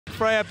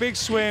Freya, big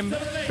swim,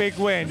 big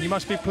win. You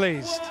must be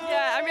pleased.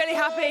 Yeah, I'm really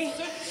happy.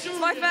 It's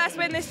my first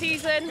win this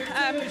season.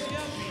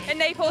 In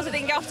Naples, I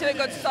didn't get off to a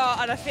good start,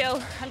 and I feel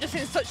I'm just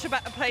in such a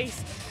better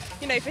place,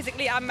 you know,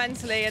 physically and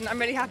mentally, and I'm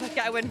really happy to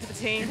get a win for the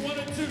team.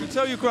 You can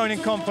tell you've grown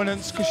in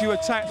confidence because you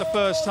attacked the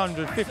first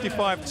 100,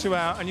 55-2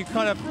 out, and you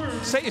kind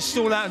of set your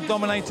stall out and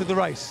dominated the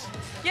race.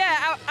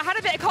 Yeah, I had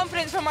a bit of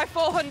confidence from my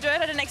 400.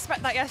 I didn't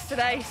expect that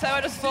yesterday, so I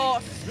just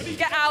thought,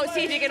 get out,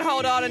 see if you can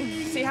hold on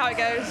and see how it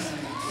goes.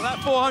 Well,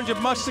 that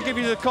 400 must have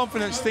given you the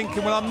confidence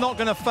thinking, well, I'm not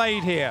going to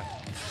fade here.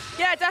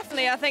 Yeah,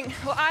 definitely. I think,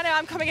 well, I know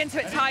I'm coming into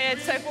it tired,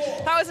 so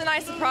that was a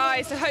nice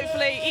surprise. So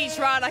hopefully each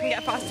round I can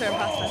get faster and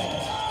faster.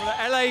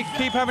 Well, LA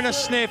keep having a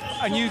sniff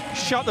and you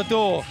shut the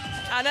door.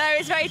 I know,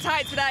 it's very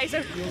tight today,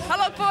 so I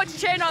look forward to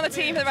cheering on the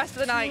team for the rest of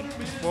the night.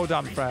 Well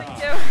done, Freya.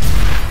 Thank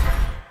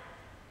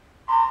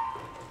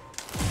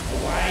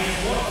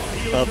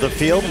you. Of the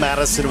field,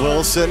 Madison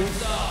Wilson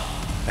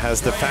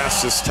has the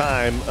fastest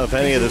time of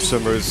any of the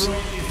swimmers,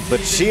 but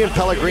she and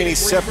Pellegrini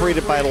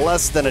separated by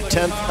less than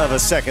 1/10 of a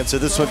second, so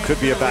this one could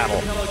be a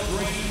battle.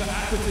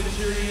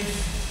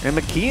 And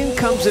McKeon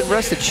comes in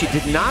rested. She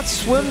did not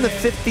swim the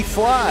 50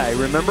 fly.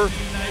 Remember,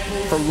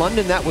 for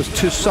London, that was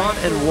Toussaint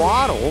and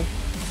Waddle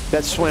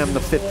that swam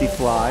the 50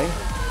 fly.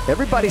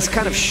 Everybody's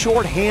kind of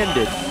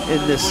short-handed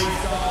in this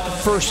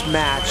first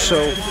match,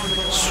 so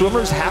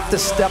swimmers have to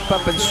step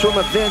up and swim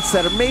events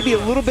that are maybe a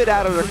little bit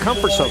out of their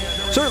comfort zone.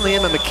 Certainly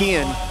Emma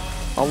McKeon,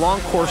 a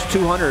long course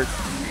 200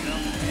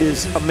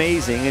 is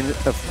amazing, and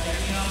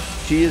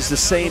she is the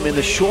same in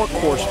the short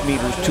course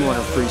meters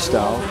 200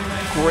 freestyle.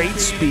 Great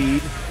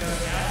speed.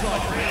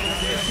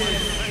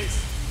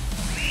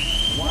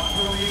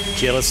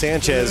 Kayla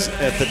Sanchez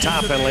at the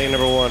top in lane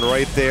number 1,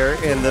 right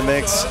there in the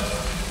mix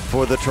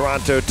for the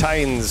Toronto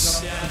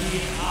Titans.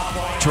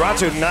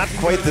 Toronto not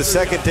quite the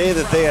second day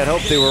that they had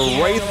hoped. They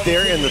were right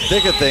there in the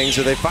thick of things,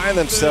 so they find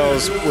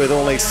themselves with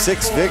only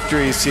 6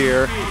 victories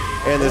here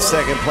in the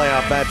second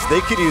playoff match. They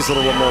could use a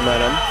little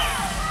momentum.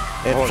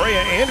 And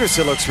Freya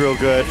Anderson looks real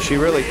good. She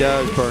really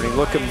does, Bernie.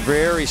 Looking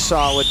very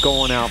solid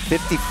going out.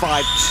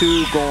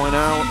 55-2 going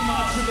out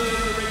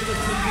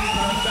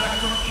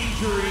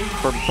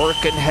for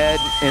Birkenhead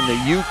in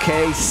the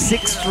UK.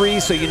 6'3",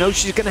 so you know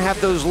she's going to have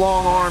those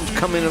long arms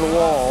coming to the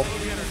wall.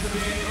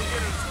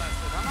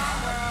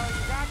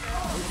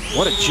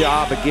 What a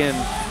job again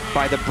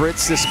by the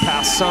Brits this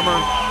past summer.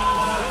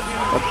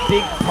 A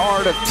big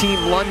part of Team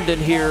London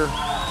here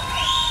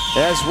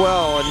as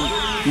well,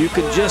 and you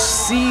can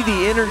just see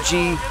the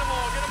energy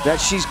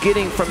that she's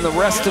getting from the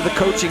rest of the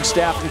coaching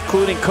staff,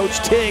 including Coach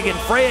Tig, and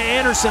Freya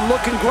Anderson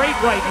looking great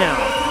right now.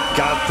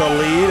 Got the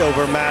lead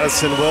over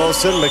Madison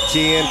Wilson.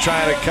 McKeon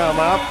trying to come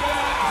up.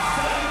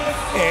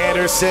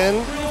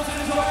 Anderson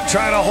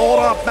trying to hold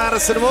off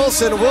Madison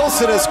Wilson.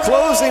 Wilson is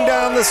closing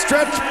down the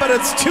stretch, but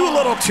it's too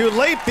little too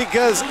late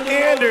because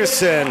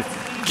Anderson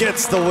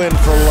gets the win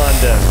for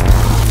London.